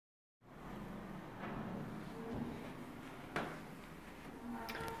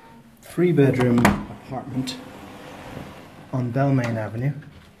3-bedroom apartment on Belmayne Avenue.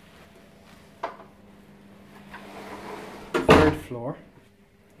 3rd floor,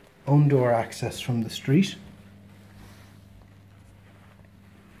 own door access from the street.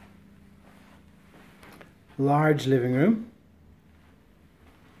 Large living room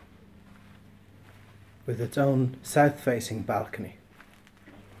with its own south-facing balcony.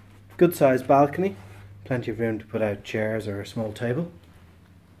 Good sized balcony, plenty of room to put out chairs or a small table.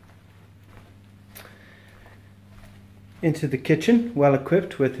 Into the kitchen, well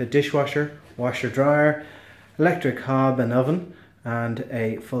equipped with a dishwasher, washer dryer, electric hob and oven, and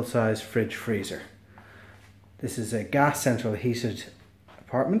a full-size fridge freezer. This is a gas central heated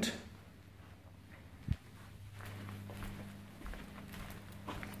apartment.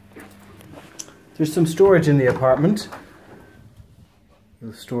 There's some storage in the apartment.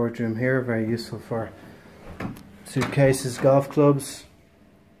 Little storage room here, very useful for suitcases, golf clubs,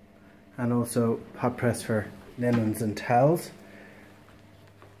 and also hot press for linens and towels.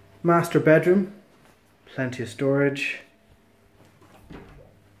 Master bedroom, plenty of storage,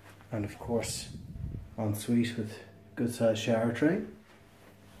 and of course ensuite with good sized shower tray.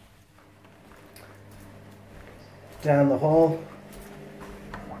 Down the hall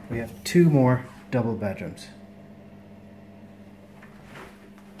we have 2 more double bedrooms,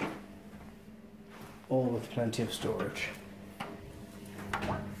 all with plenty of storage.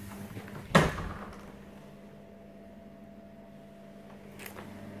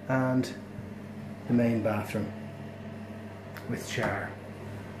 And the main bathroom with shower.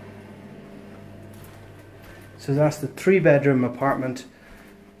 So that's the 3-bedroom apartment,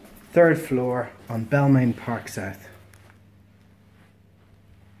 3rd floor on Belmayne Park South.